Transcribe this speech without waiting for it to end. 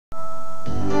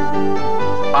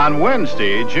On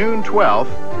Wednesday, June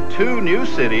 12th, 2 new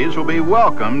cities will be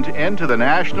welcomed into the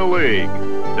National League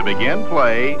to begin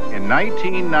play in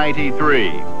 1993.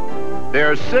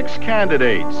 There are 6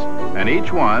 candidates, and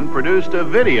each one produced a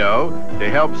video to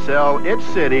help sell its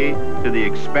city to the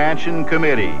Expansion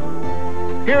Committee.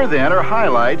 Here then are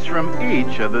highlights from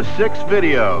each of the 6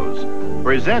 videos,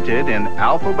 presented in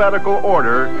alphabetical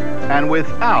order and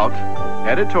without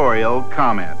editorial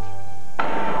comment.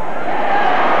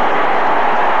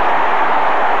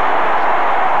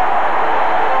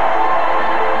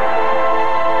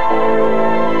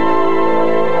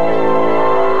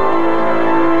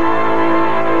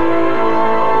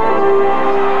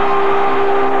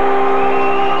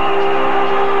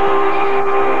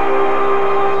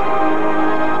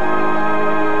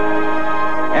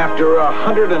 After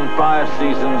 105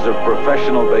 seasons of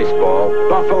professional baseball,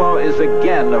 Buffalo is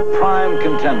again a prime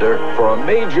contender for a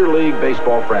Major League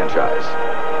Baseball franchise.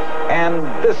 And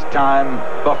this time,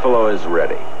 Buffalo is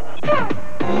ready.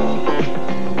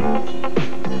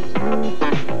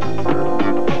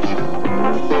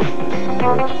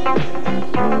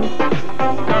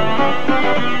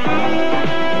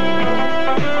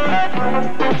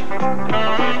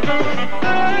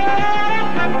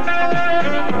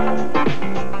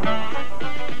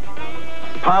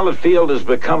 Pilot Field has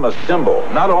become a symbol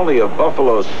not only of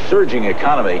Buffalo's surging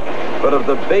economy, but of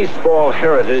the baseball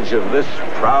heritage of this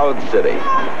proud city.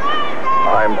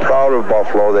 I'm proud of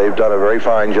Buffalo. They've done a very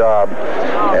fine job.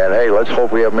 And hey, let's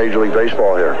hope we have Major League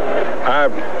Baseball here. I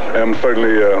am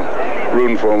certainly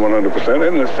rooting for them 100%,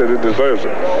 and the city deserves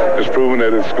it. It's proven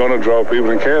that it's going to draw people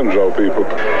and can draw people.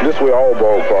 This way all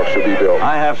ballparks should be built.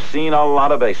 I have seen a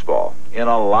lot of baseball in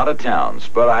a lot of towns,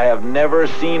 but I have never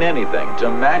seen anything to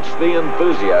match the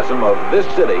enthusiasm of this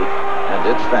city and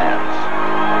its fans.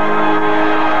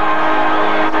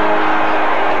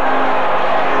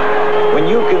 When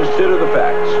you consider the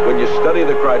facts, when you study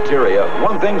the criteria,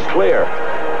 one thing's clear.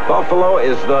 Buffalo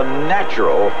is the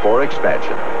natural for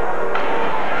expansion.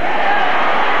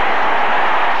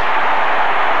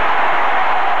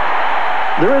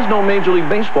 There is no Major League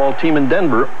Baseball team in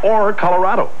Denver or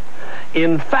Colorado.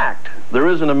 In fact, there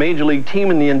isn't a Major League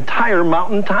team in the entire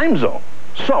Mountain Time Zone.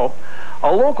 So,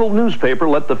 a local newspaper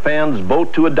let the fans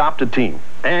vote to adopt a team.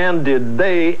 And did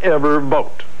they ever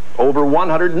vote? Over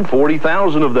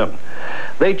 140,000 of them.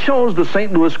 They chose the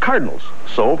St. Louis Cardinals.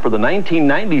 So, for the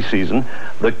 1990 season,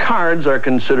 the Cards are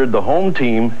considered the home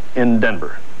team in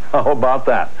Denver. How about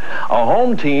that? A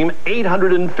home team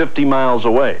 850 miles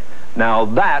away. Now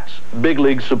that's big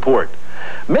league support.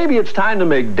 Maybe it's time to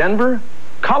make Denver,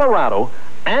 Colorado,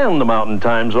 and the Mountain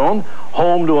Time Zone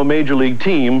home to a Major League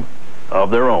team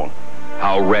of their own.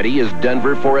 How ready is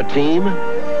Denver for a team?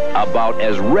 About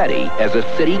as ready as a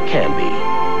city can be.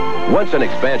 Once an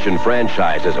expansion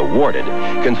franchise is awarded,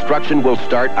 construction will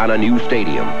start on a new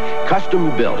stadium,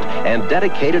 custom built and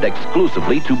dedicated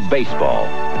exclusively to baseball.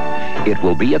 It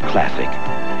will be a classic.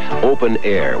 Open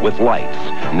air with lights,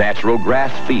 natural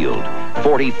grass field,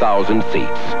 40,000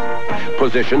 seats.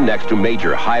 Positioned next to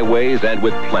major highways and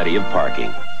with plenty of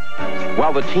parking.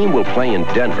 While the team will play in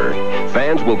Denver,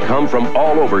 fans will come from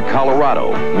all over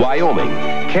Colorado, Wyoming,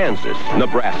 Kansas,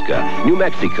 Nebraska, New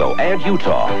Mexico, and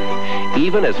Utah.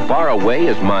 Even as far away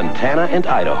as Montana and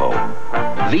Idaho.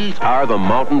 These are the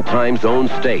Mountain Time Zone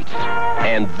states,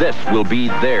 and this will be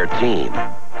their team.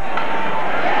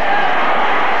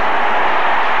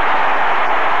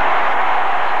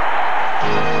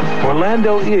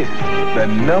 Orlando is the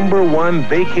 #1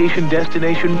 vacation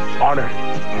destination on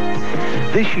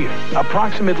Earth. This year,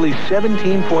 approximately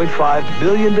 17.5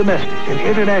 million domestic and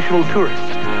international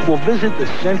tourists will visit the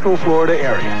Central Florida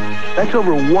area. That's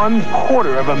over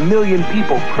 250,000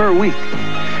 people per week.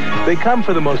 They come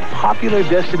for the most popular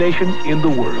destination in the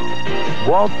world,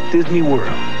 Walt Disney World.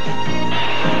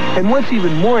 And what's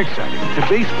even more exciting to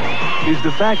baseball is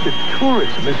the fact that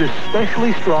tourism is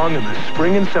especially strong in the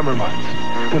spring and summer months,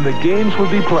 when the games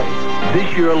would be played.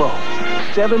 This year alone,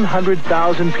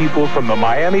 700,000 people from the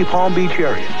Miami Palm Beach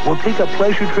area will take a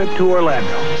pleasure trip to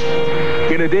Orlando.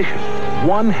 In addition,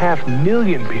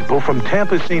 500,000 people from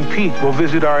Tampa St. Pete will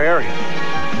visit our area.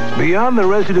 Beyond the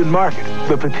resident market,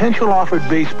 the potential offered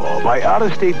baseball by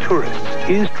out-of-state tourists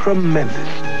is tremendous.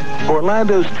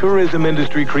 Orlando's tourism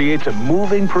industry creates a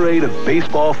moving parade of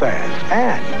baseball fans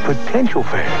and potential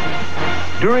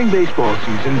fans. During baseball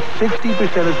season,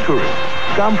 60% of tourists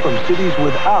come from cities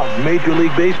without Major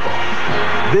League Baseball.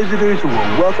 Visitors who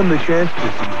will welcome the chance to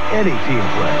see any team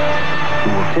play, who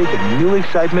will take a new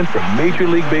excitement from Major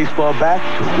League Baseball back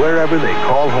to wherever they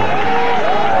call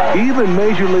home. Even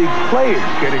Major League players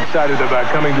get excited about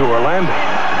coming to Orlando.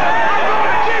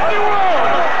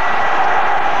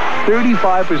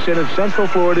 35% of Central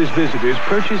Florida's visitors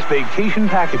purchase vacation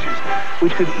packages,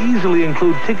 which could easily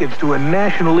include tickets to a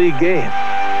National League game.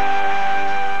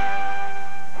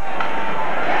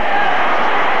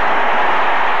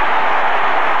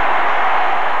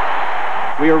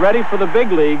 We are ready for the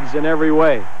big leagues in every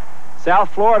way. South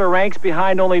Florida ranks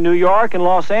behind only New York and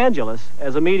Los Angeles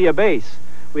as a media base.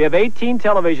 We have 18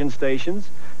 television stations,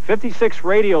 56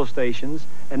 radio stations,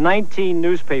 and 19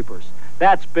 newspapers.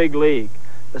 That's big league.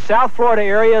 The South Florida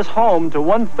area is home to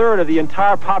 1/3 of the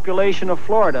entire population of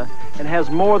Florida and has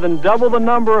more than double the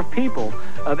number of people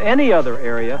of any other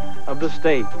area of the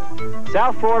state.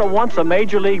 South Florida wants a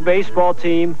Major League Baseball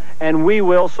team, and we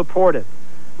will support it.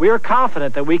 We are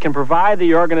confident that we can provide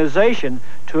the organization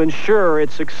to ensure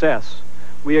its success.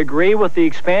 We agree with the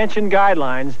expansion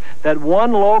guidelines that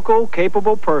one local,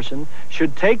 capable person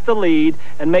should take the lead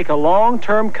and make a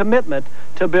long-term commitment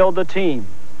to build the team.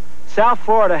 South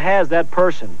Florida has that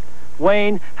person,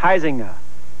 Wayne Huizinga.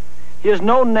 He is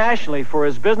known nationally for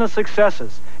his business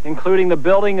successes, including the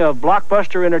building of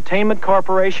Blockbuster Entertainment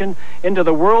Corporation into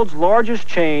the world's largest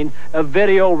chain of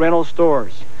video rental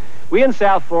stores. We in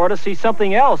South Florida see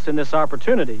something else in this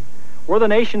opportunity. We're the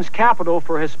nation's capital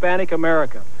for Hispanic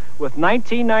America. With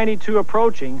 1992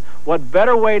 approaching, what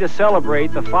better way to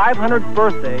celebrate the 500th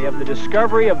birthday of the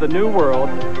discovery of the New World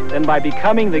than by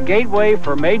becoming the gateway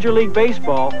for Major League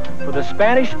Baseball for the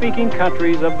Spanish-speaking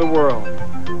countries of the world.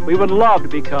 We would love to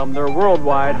become their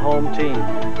worldwide home team.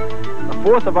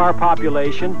 1/4 of our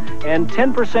population and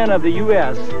 10% of the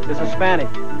U.S. is Hispanic.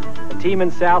 A team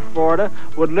in South Florida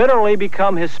would literally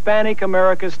become Hispanic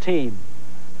America's team.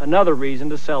 Another reason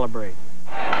to celebrate.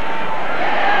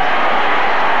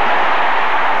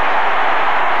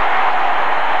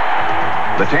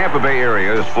 The Tampa Bay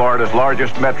area is Florida's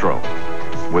largest metro.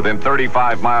 Within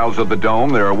 35 miles of the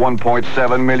Dome, there are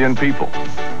 1.7 million people,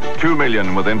 2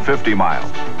 million within 50 miles,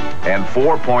 and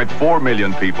 4.4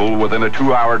 million people within a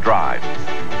 2-hour drive.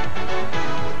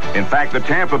 In fact, the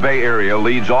Tampa Bay area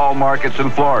leads all markets in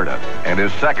Florida and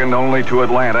is second only to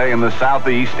Atlanta in the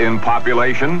southeast in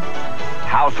population,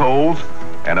 households,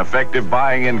 and effective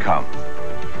buying income.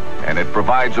 And it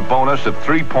provides a bonus of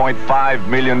 3.5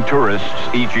 million tourists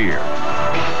each year.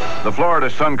 The Florida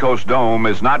Suncoast Dome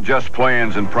is not just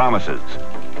plans and promises.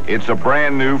 It's a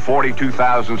brand new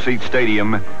 42,000-seat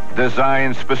stadium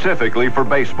designed specifically for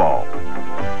baseball.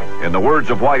 In the words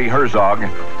of Whitey Herzog,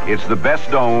 it's the best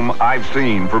dome I've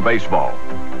seen for baseball.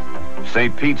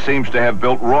 St. Pete seems to have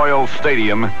built Royal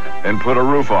Stadium and put a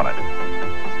roof on it.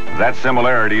 That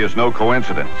similarity is no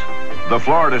coincidence. The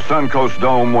Florida Suncoast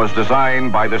Dome was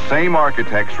designed by the same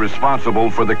architects responsible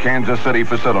for the Kansas City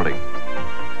facility.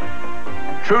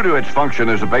 True to its function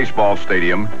as a baseball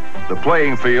stadium, the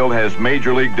playing field has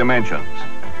major league dimensions.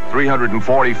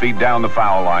 340 feet down the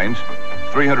foul lines,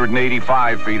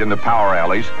 385 feet in the power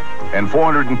alleys, and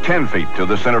 410 feet to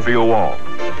the center field wall.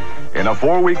 In a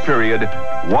 4-week period,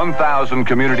 1,000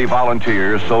 community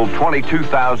volunteers sold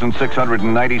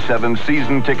 22,697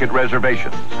 season ticket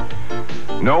reservations.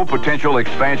 No potential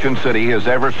expansion city has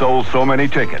ever sold so many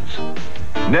tickets.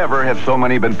 Never have so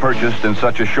many been purchased in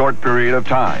such a short period of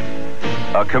time.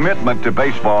 A commitment to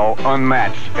baseball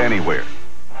unmatched anywhere.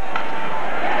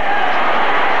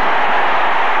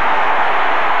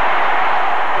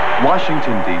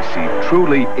 Washington, D.C.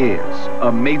 truly is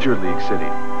a major league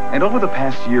city. And over the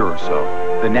past year or so,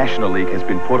 the National League has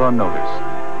been put on notice.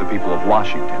 The people of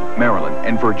Washington, Maryland,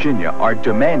 and Virginia are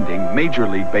demanding Major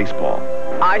League Baseball.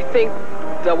 I think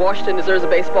that Washington deserves a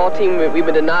baseball team. We've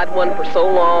been denied one for so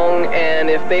long, and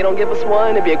if they don't give us one,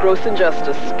 it'd be a gross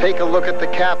injustice. Take a look at the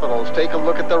Capitals. Take a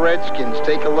look at the Redskins.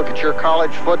 Take a look at your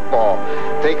college football.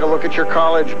 Take a look at your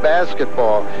college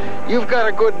basketball. You've got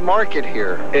a good market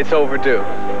here. It's overdue.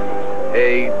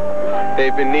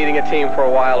 They've been needing a team for a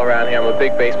while around here. I'm a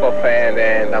big baseball fan,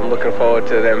 and I'm looking forward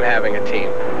to them having a team.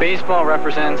 Baseball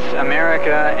represents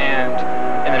America, and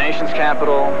in the nation's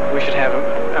capital, we should have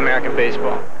American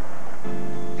baseball.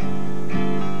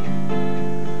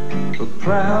 A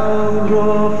proud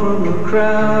roar from the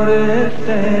crowded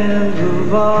stands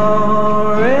of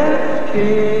RFK.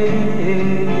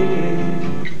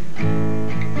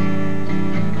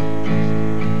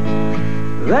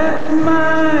 That's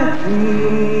my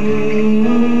team,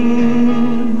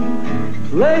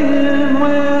 playing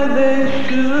where they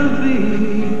should be,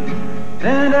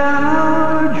 and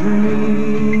our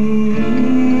dream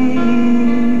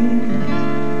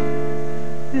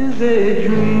is a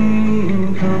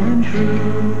dream coming true.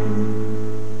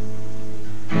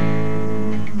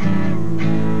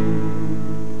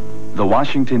 The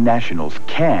Washington Nationals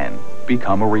can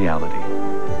become a reality.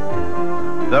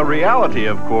 The reality,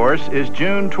 of course, is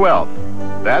June 12th.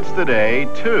 That's the day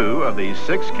 2 of these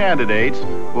 6 candidates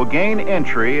will gain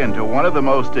entry into one of the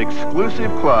most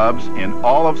exclusive clubs in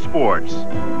all of sports,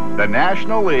 the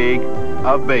National League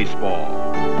of Baseball.